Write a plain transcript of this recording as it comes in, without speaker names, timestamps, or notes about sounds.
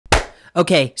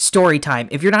Okay, story time.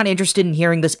 If you're not interested in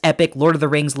hearing this epic Lord of the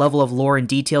Rings level of lore and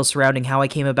details surrounding how I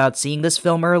came about seeing this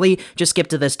film early, just skip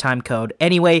to this time code.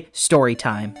 Anyway, story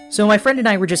time. So my friend and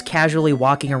I were just casually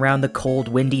walking around the cold,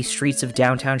 windy streets of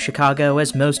downtown Chicago,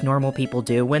 as most normal people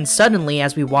do, when suddenly,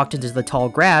 as we walked into the tall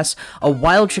grass, a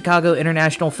wild Chicago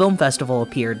International Film Festival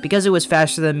appeared. Because it was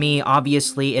faster than me,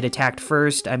 obviously it attacked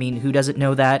first. I mean, who doesn't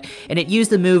know that? And it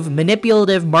used the move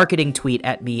manipulative marketing tweet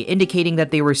at me, indicating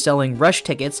that they were selling rush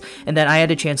tickets and that I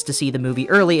had a chance to see the movie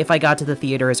early if I got to the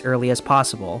theater as early as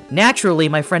possible. Naturally,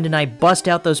 my friend and I bust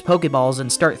out those Pokeballs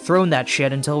and start throwing that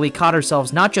shit until we caught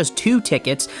ourselves not just 2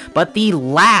 tickets, but the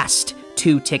last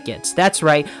 2 tickets. That's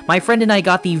right, my friend and I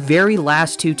got the very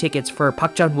last 2 tickets for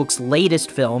Park Chan-wook's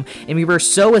latest film, and we were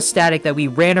so ecstatic that we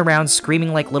ran around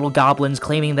screaming like little goblins,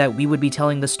 claiming that we would be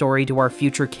telling the story to our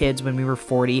future kids when we were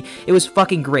 40. It was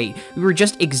fucking great. We were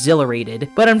just exhilarated.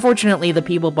 But unfortunately, the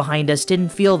people behind us didn't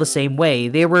feel the same way.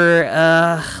 They were,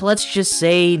 let's just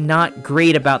say, not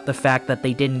great about the fact that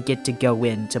they didn't get to go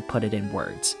in, to put it in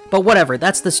words. But whatever,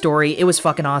 that's the story. It was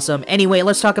fucking awesome. Anyway,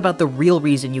 let's talk about the real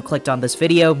reason you clicked on this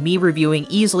video, me reviewing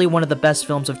easily one of the best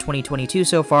films of 2022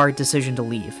 so far, Decision to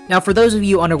Leave. Now, for those of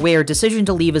you unaware, Decision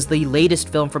to Leave is the latest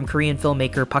film from Korean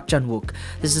filmmaker Park Chan-wook.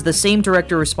 This is the same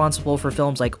director responsible for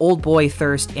films like Oldboy,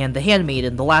 Thirst, and The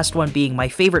Handmaiden, the last one being my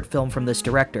favorite film from this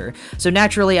director. So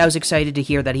naturally, I was excited to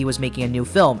hear that he was making a new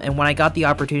film, and when I got the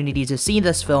opportunity to see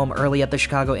this film early at the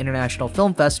Chicago International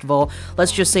Film Festival,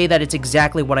 let's just say that it's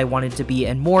exactly what I wanted to be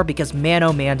and more, because man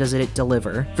oh man does it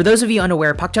deliver. For those of you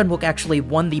unaware, Park Chan-wook actually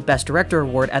won the Best Director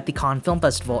award at the Cannes Film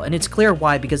Festival, and it's clear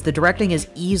why, because the directing is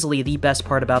easily the best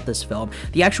part about this film.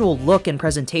 The actual look and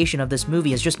presentation of this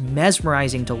movie is just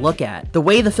mesmerizing to look at. The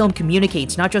way the film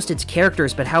communicates not just its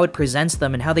characters, but how it presents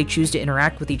them and how they choose to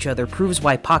interact with each other proves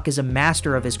why Park is a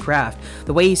master of his craft.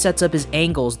 The way he sets up his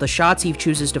angles, the shots he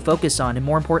chooses to focus on, and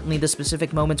more importantly, the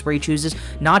specific moments where he chooses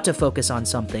not to focus on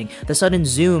something, the sudden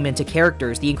zoom into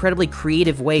characters, the incredibly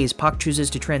creative ways Park chooses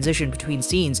to transition between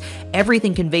scenes,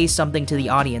 everything conveys something to the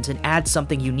audience and adds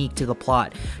something unique to the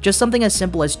plot. Just something as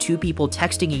simple as 2 people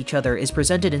texting each other is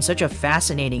presented in such a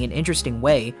fascinating and interesting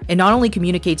way. It not only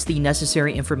communicates the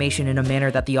necessary information in a manner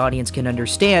that the audience can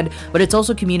understand, but it's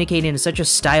also communicated in such a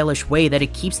stylish way that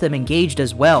it keeps them engaged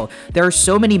as well. There are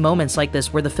so many moments like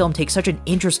this where the film takes such an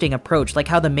interesting approach, like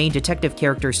how the main detective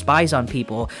character spies on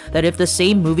people, that if the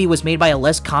same movie was made by a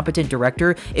less competent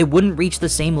director, it wouldn't reach the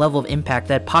same level of impact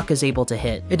that Park is able to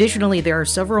hit. Additionally, there are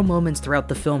several moments throughout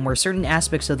the film where certain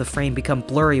aspects of the frame become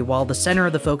blurry while the center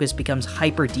of the focus becomes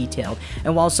hyper-detailed,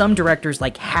 and while some directors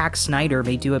like Hack Snyder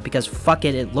may do it because fuck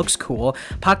it looks cool,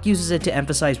 Park uses it to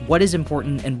emphasize what is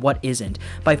important and what isn't.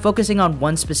 By focusing on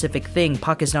one specific thing,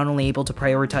 Park is not only able to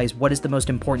prioritize what is the most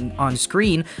important on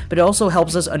screen, but it also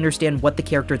helps us understand what the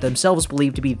character themselves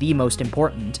believe to be the most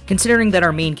important. Considering that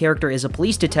our main character is a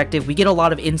police detective, we get a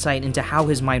lot of insight into how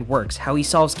his mind works, how he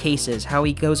solves cases, how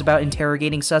he goes about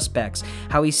interrogating suspects,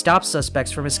 how he stops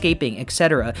suspects from escaping,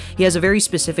 etc. He has a very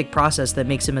specific process that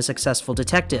makes him a successful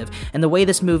detective, and the way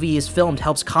this movie is filmed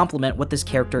helps complement what this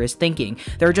character is thinking.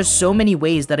 There are just so many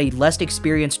ways that a less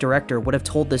experienced director would have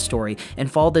told this story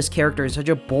and followed this character in such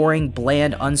a boring,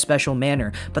 bland, unspecial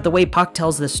manner, but the way Park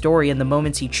tells this story and the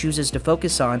moments he chooses to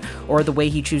focus on, or the way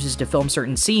he chooses to film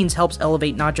certain scenes, helps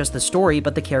elevate not just the story,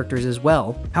 but the characters as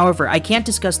well. However, I can't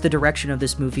discuss the direction of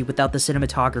this movie without the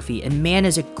cinematography, and man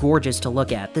is it gorgeous to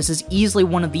look at. This is easily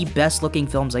one of the best looking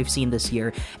films I've seen this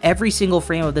year. Every single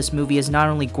frame of this movie is not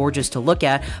only gorgeous to look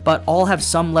at, but all have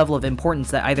some level of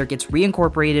importance that either gets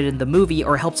reincorporated in the movie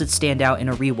or helps it stand out in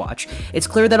a rewatch. It's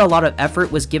clear that a lot of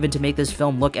effort was given to make this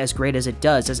film look as great as it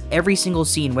does, as every single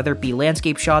scene, whether it be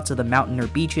landscape shots of the mountain or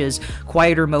beaches,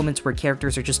 quieter moments where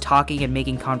characters are just talking and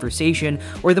making conversation,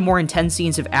 or the more intense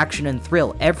scenes of action and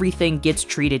thrill, everything gets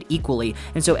treated equally,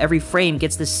 and so every frame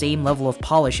gets the same level of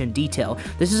polish and detail.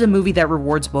 This is a movie that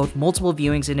rewards both multiple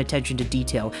viewings and attention to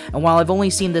detail, and while I've only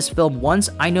seen this film once,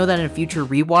 I know that in a future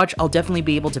rewatch, I'll definitely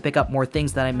be able to pick up more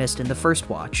things that I missed in the first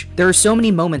watch. There are so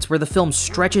many moments where the film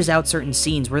stretches out certain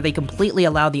scenes where they completely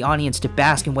allow the audience to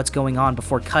bask in what's going on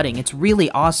before cutting. It's really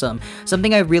awesome.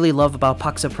 Something I really love about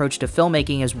Park's approach to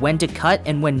filmmaking is when to cut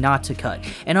and when not to cut.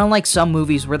 And unlike some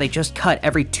movies where they just cut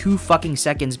every 2 fucking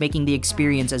seconds, making the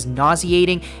experience as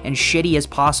nauseating and shitty as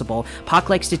possible, Park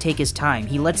likes to take his time.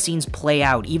 He lets scenes play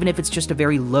out, even if it's just a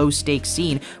very low stakes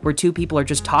scene where 2 people are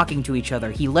just talking to each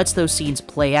other. He lets those scenes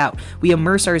play out. We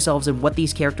immerse ourselves in what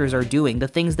these characters are doing, the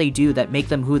things they do that make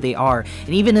them who they are,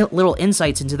 and even little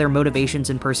insights into their motivations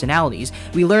and personalities.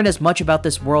 We learn as much about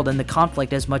this world and the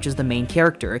conflict as much as the main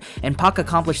character, and Park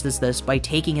accomplishes this by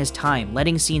taking his time,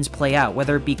 letting scenes play out,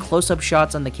 whether it be close-up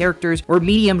shots on the characters or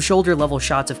medium shoulder-level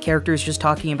shots of characters just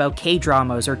talking about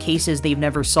K-dramas or cases they've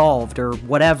never solved or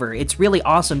whatever. It's really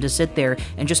awesome to sit there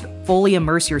and just fully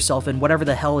immerse yourself in whatever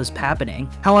the hell is happening.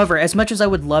 However, as much as I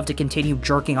would love to continue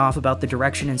jerking off about the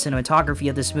direction and cinematography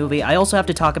of this movie, I also have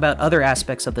to talk about other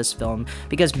aspects of this film,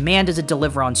 because man does it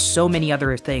deliver on so many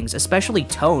other things, especially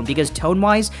tone, because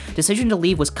tone-wise, Decision to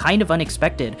Leave was kind of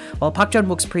unexpected. While Park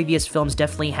Chan-wook's previous films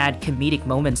definitely had comedic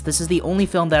moments, this is the only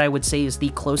film that I would say is the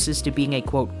closest to being a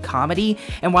quote comedy,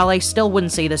 and while I still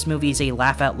wouldn't say this movie is a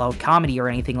laugh-out-loud comedy or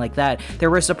anything like that, there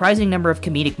were a surprising number of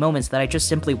comedic moments that I just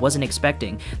simply wasn't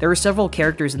expecting. There were several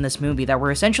characters in this movie that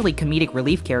were essentially comedic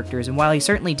relief characters, and while I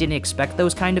certainly didn't expect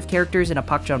those kind of characters in a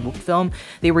Park Chan-wook film,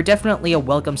 they were definitely a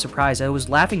welcome surprise. I was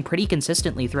laughing pretty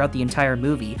consistently throughout the entire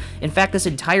movie. In fact, this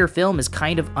entire film is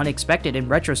kind of unexpected in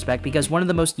retrospect, because one of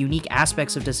the most unique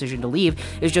aspects of Decision to Leave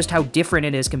is just how different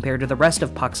it is compared to the rest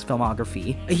of Park's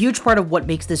filmography. A huge part of what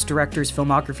makes this director's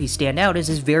filmography stand out is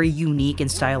his very unique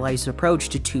and stylized approach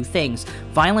to two things: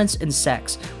 violence and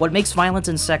sex. What makes violence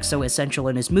and sex so essential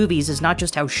in his movies is not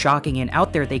just how shocking and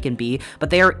out there they can be, but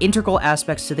they are integral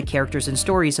aspects to the characters and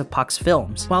stories of Park's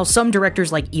films. While some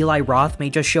directors like Eli Roth may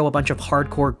just show a bunch of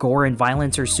hardcore gore and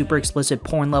violence or super explicit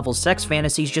porn-level sex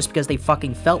fantasies just because they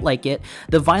fucking felt like it,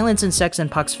 the violence and sex in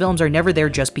Park's films are never there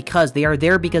just because. They are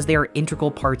there because they are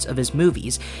integral parts of his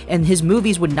movies, and his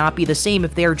movies would not be the same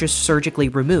if they are just surgically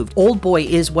removed. Oldboy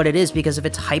is what it is because of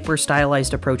its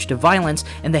hyper-stylized approach to violence,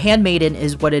 and The Handmaiden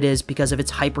is what it is because of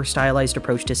its hyper-stylized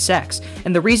approach to sex.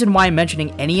 And the reason why I'm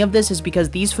mentioning any of this is because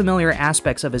these familiar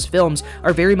aspects of his films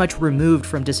are very much removed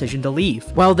from Decision to Leave.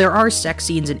 While there are sex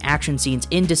scenes and action scenes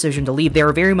in Decision to Leave, they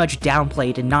are very much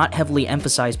downplayed and not heavily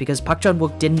emphasized because Park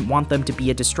Chan-wook didn't want them to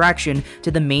be a distraction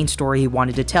to the main story he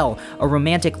wanted to tell, a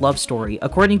romantic love story.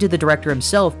 According to the director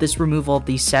himself, this removal of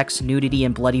the sex, nudity,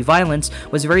 and bloody violence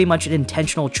was very much an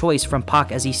intentional choice from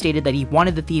Park, as he stated that he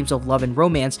wanted the themes of love and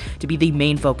romance to be the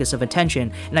main focus of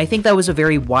attention, and I think that was a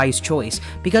very wise choice.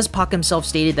 Because Park himself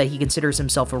stated that he considers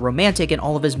himself a romantic and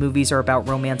all of his movies are about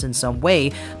romance in some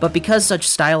way, but because such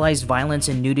stylized violence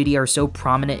and nudity are so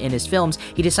prominent in his films,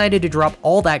 he decided to drop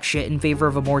all that shit in favor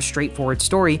of a more straightforward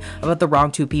story about the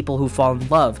wrong two people who fall in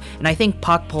love, and I think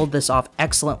Park pulled this off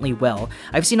excellently well.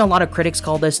 I've seen a lot of critics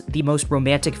call this the most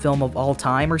romantic film of all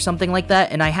time or something like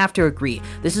that, and I have to agree.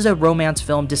 This is a romance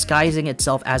film disguising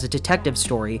itself as a detective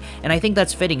story, and I think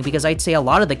that's fitting because I'd say a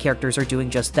lot of the characters are doing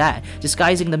just that,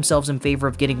 disguising themselves in favor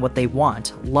of getting what they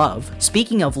want: love.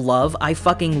 Speaking of love, I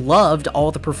fucking loved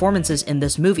all the performances in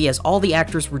this movie, as all the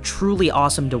actors were truly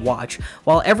awesome to watch.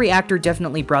 While every actor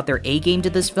definitely brought their A-game to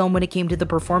this film when it came to the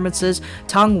performances,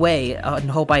 Tong Wei,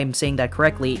 and hope I'm saying that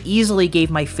correctly, easily gave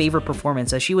my favorite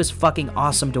performance, as she was fucking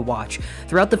awesome to watch.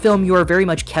 Throughout the film, you are very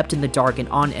much kept in the dark and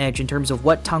on edge in terms of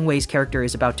what Tong Wei's character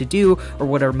is about to do, or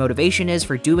what her motivation is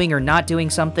for doing or not doing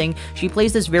something. She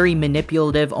plays this very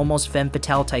manipulative, almost femme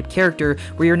fatale type character,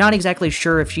 where you're not exactly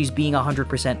sure if she's being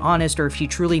 100% honest or if she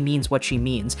truly means what she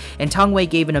means, and Tong Wei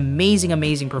gave an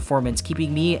amazing performance,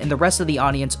 keeping me and the rest of the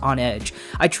audience on edge.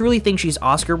 I truly think she's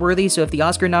Oscar worthy, so if the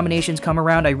Oscar nominations come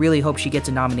around, I really hope she gets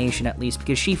a nomination at least,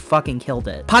 because she fucking killed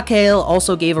it. Park Hae-il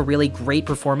also gave a really great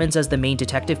performance as the main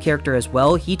detective character as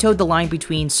well. He towed the line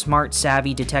between smart,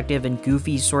 savvy detective and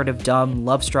goofy, sort of dumb,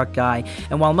 love-struck guy,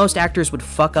 and while most actors would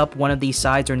fuck up one of these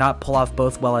sides or not pull off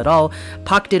both well at all,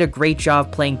 Park did a great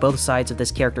job playing both sides of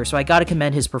this character, so I gotta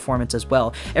commend his performance as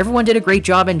well. Everyone did a great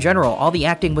job in general. All the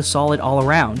acting was solid all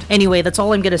around. Anyway, that's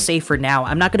all I'm gonna say for now.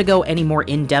 I'm not gonna go any more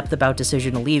in-depth about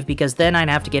Decision to Leave, because then I'd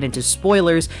have to get into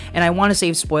spoilers, and I want to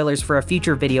save spoilers for a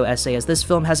future video essay, as this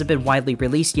film hasn't been widely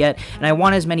released yet, and I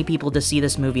want as many people to see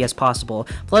this movie as possible.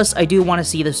 Plus, I do want to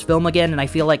see this film again, and I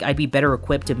feel like I'd be better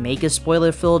equipped to make a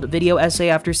spoiler-filled video essay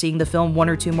after seeing the film one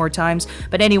or two more times,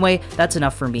 but anyway, that's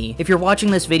enough for me. If you're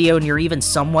watching this video and you're even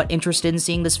somewhat interested in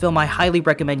seeing this film, I highly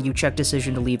recommend you check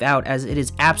Decision to Leave out, as it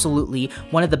is absolutely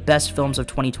one of the best films of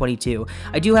 2022.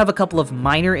 I do have a couple of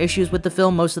minor issues with the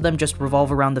film, most of them just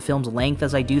revolve around the film's length,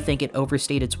 as I do think it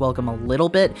overstayed its welcome a little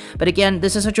bit, but again,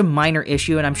 this is such a minor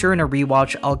issue, and I'm sure in a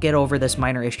rewatch, I'll get over this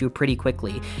minor issue pretty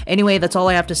quickly. Anyway, that's all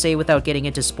I have to say without getting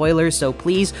into spoilers, so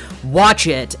please watch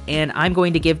it, and I'm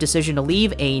going to give Decision to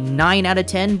Leave a 9 out of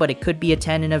 10, but it could be a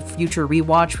 10 in a future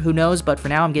rewatch, who knows, but for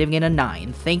now I'm giving it a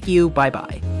 9. Thank you,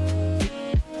 bye-bye.